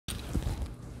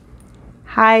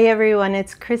Hi everyone,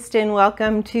 it's Kristin.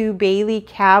 Welcome to Baley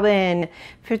Cabin.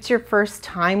 If it's your first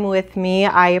time with me,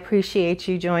 I appreciate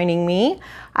you joining me.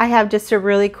 I have just a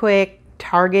really quick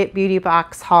Target beauty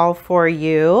box haul for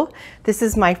you. This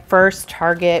is my first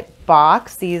Target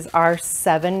box. These are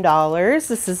 $7.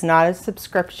 This is not a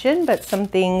subscription, but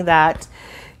something that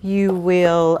you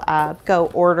will go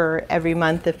order every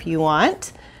month if you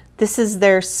want. This is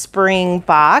their spring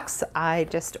box. I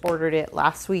just ordered it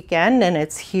last weekend and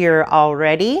it's here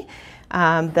already.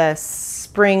 The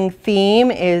spring theme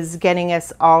is getting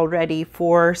us all ready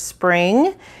for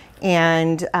spring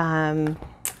and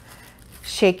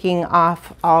shaking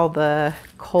off all the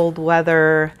cold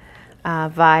weather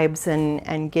vibes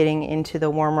and getting into the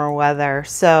warmer weather.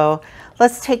 So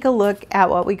let's take a look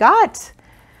at what we got.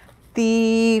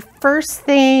 The first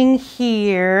thing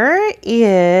here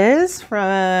is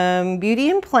from Beauty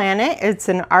and Planet. It's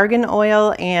an argan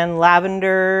oil and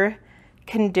lavender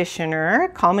conditioner,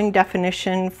 calming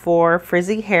definition for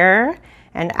frizzy hair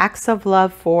and acts of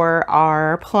love for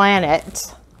our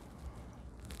planet.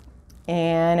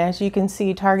 And as you can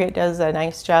see, Target does a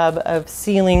nice job of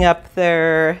sealing up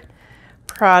their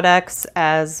products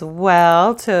as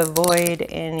well to avoid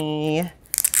any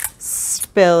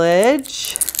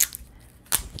spillage.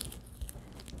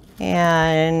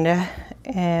 And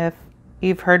if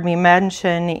you've heard me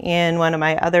mention in one of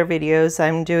my other videos,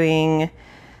 I'm doing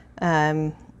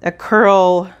a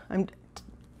curl. I'm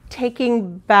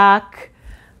taking back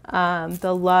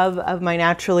the love of my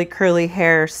naturally curly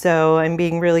hair. So I'm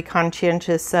being really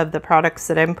conscientious of the products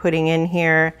that I'm putting in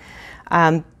here.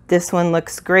 This one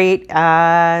looks great.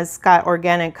 It's got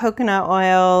organic coconut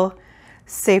oil,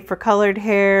 safe for colored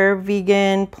hair,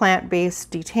 vegan,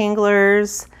 plant-based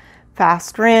detanglers,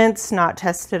 fast rinse, not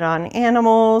tested on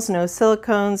animals, no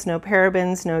silicones, no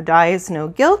parabens, no dyes, no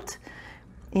guilt.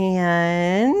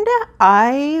 And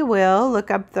I will look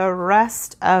up the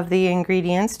rest of the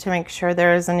ingredients to make sure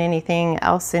there isn't anything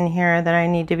else in here that I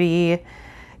need to be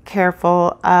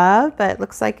careful of, but it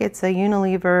looks like it's a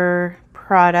Unilever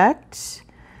product.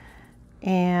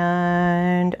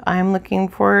 And I'm looking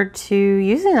forward to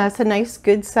using that. It's a nice,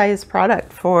 good sized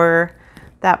product for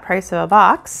that price of a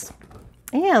box.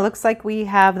 Yeah, it looks like we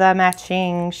have the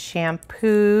matching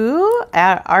shampoo,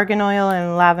 argan oil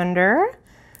and lavender.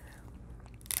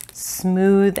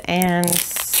 Smooth and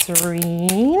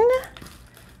serene.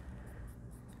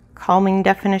 Calming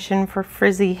definition for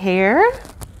frizzy hair.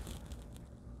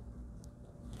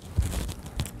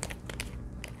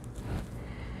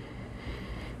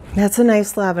 That's a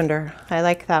nice lavender. I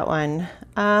like that one.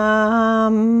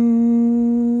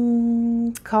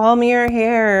 Calm your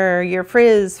hair, your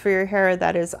frizz for your hair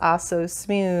that is also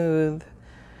smooth.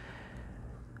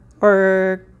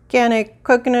 Organic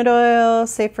coconut oil,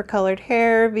 safe for colored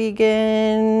hair,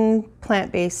 vegan,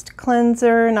 plant-based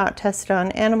cleanser, not tested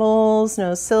on animals,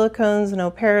 no silicones, no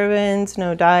parabens,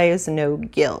 no dyes, no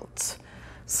guilt.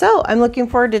 So I'm looking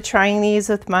forward to trying these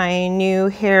with my new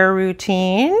hair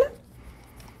routine.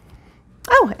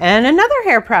 Oh, and another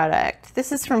hair product.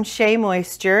 This is from Shea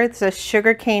Moisture. It's a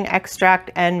sugarcane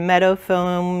extract and meadow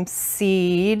foam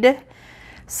seed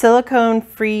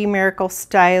silicone-free miracle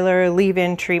styler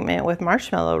leave-in treatment with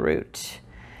marshmallow root.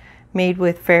 Made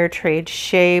with fair trade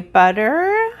shea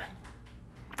butter.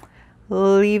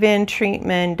 Leave-in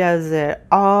treatment does it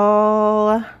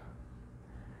all.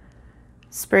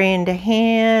 Spray into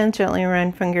hand, gently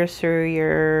run fingers through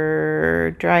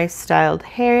your dry styled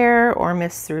hair or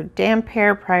mist through damp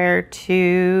hair prior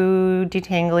to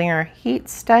detangling or heat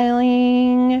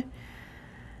styling.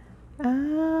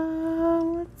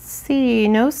 Let's see,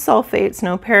 no sulfates,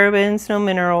 no parabens, no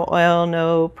mineral oil,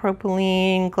 no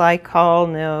propylene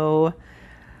glycol, no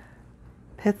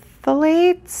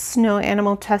phthalates, no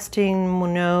animal testing,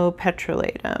 no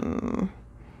petrolatum.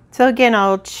 So again,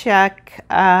 I'll check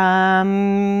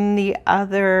the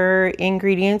other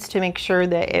ingredients to make sure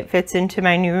that it fits into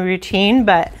my new routine,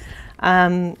 but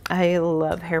I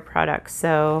love hair products,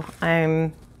 so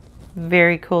I'm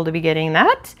very cool to be getting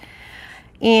that.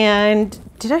 And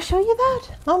did I show you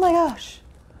that? Oh my gosh.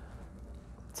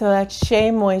 So that's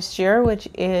Shea Moisture, which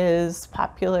is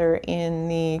popular in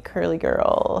the curly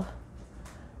girl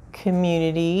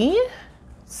community.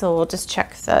 So we'll just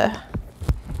check the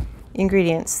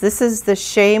ingredients. This is the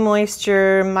Shea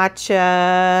Moisture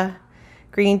matcha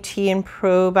green tea and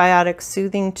probiotic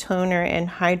soothing toner and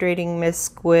hydrating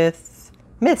mist with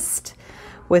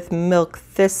milk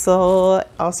thistle.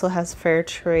 Also has fair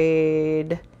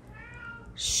trade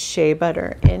shea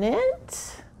butter in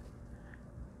it.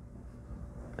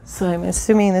 So I'm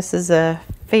assuming this is a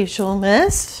facial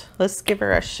mist. Let's give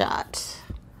her a shot.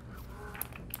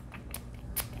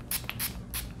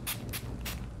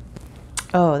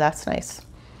 Oh, that's nice.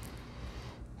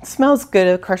 It smells good.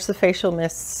 Of course, the facial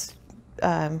mists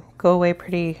go away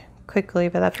pretty quickly,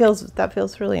 but that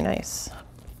feels really nice.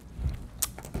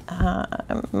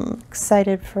 I'm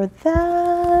excited for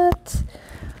that.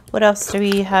 What else do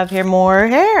we have here? More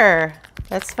hair.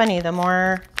 That's funny. The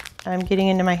more I'm getting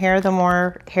into my hair, the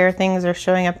more hair things are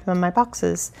showing up in my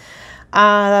boxes.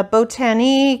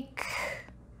 Botanique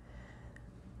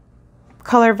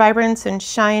Color Vibrance and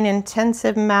Shine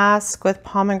Intensive Mask with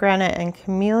pomegranate and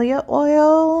camellia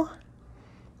oil.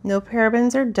 No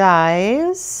parabens or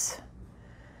dyes.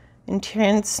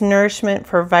 Intense nourishment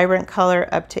for vibrant color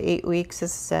up to 8 weeks.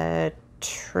 This is a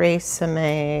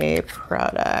Tresemme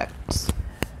product.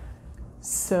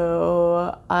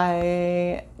 So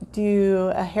I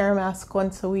do a hair mask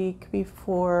once a week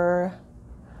before,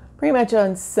 pretty much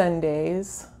on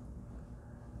Sundays.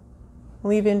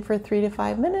 Leave in for 3 to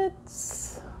 5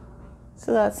 minutes.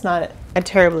 So that's not a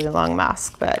terribly long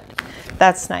mask, but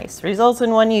that's nice. Results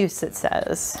in 1 use, it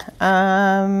says.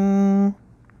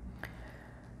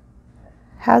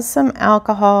 Has some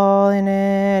alcohol in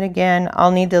it. Again,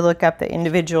 I'll need to look up the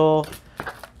individual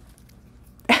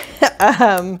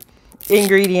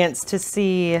ingredients to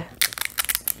see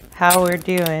how we're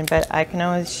doing, but I can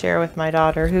always share with my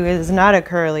daughter, who is not a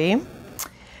curly.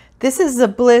 This is the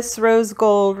Bliss Rose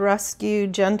Gold Rescue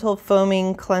Gentle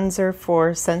Foaming Cleanser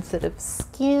for sensitive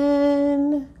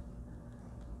skin.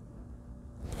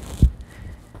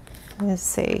 Let's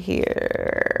see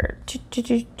here.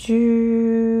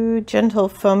 Gentle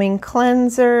foaming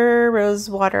cleanser, rose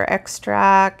water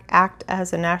extract, act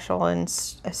as a natural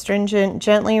astringent,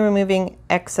 gently removing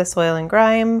excess oil and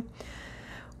grime.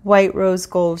 White rose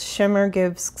gold shimmer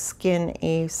gives skin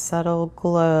a subtle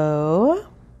glow.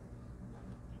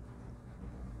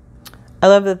 I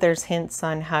love that there's hints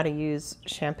on how to use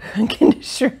shampoo and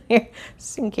conditioner here,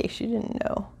 just in case you didn't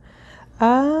know.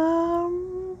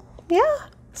 Yeah.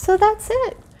 So that's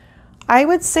it. I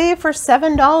would say for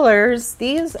 $7,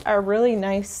 these are really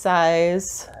nice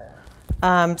size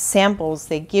samples.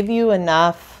 They give you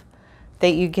enough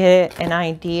that you get an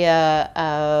idea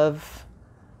of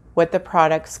what the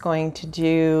product's going to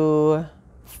do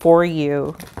for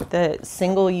you. The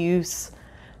single-use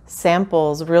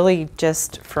samples really,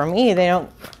 just for me, they don't,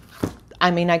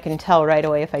 I mean, I can tell right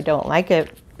away if I don't like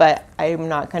it, but I'm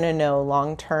not going to know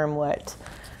long-term what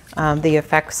the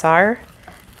effects are.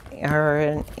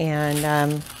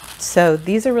 So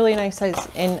these are really nice size,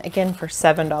 and again for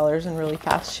 $7 and really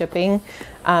fast shipping,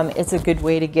 it's a good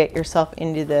way to get yourself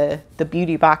into the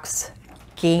beauty box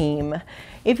game.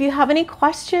 If you have any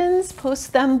questions,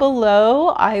 post them below.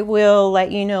 I will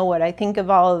let you know what I think of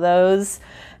all of those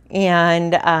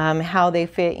and how they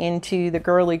fit into the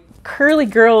curly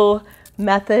girl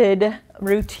method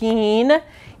routine.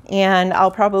 And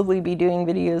I'll probably be doing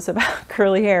videos about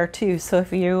curly hair too. So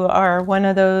if you are one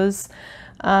of those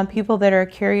people that are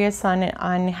curious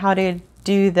on how to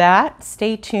do that,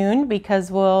 stay tuned because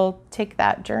we'll take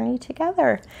that journey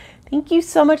together. Thank you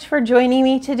so much for joining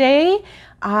me today.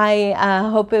 I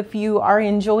hope if you are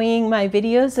enjoying my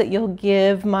videos that you'll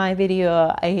give my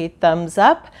video a thumbs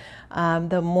up.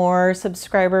 The more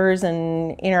subscribers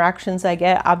and interactions I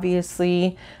get,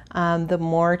 obviously, the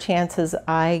more chances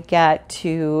I get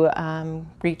to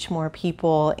reach more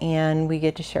people and we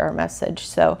get to share our message.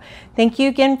 So thank you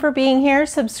again for being here.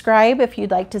 Subscribe if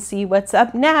you'd like to see what's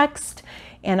up next,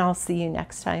 and I'll see you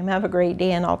next time. Have a great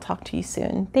day and I'll talk to you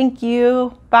soon. Thank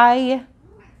you. Bye.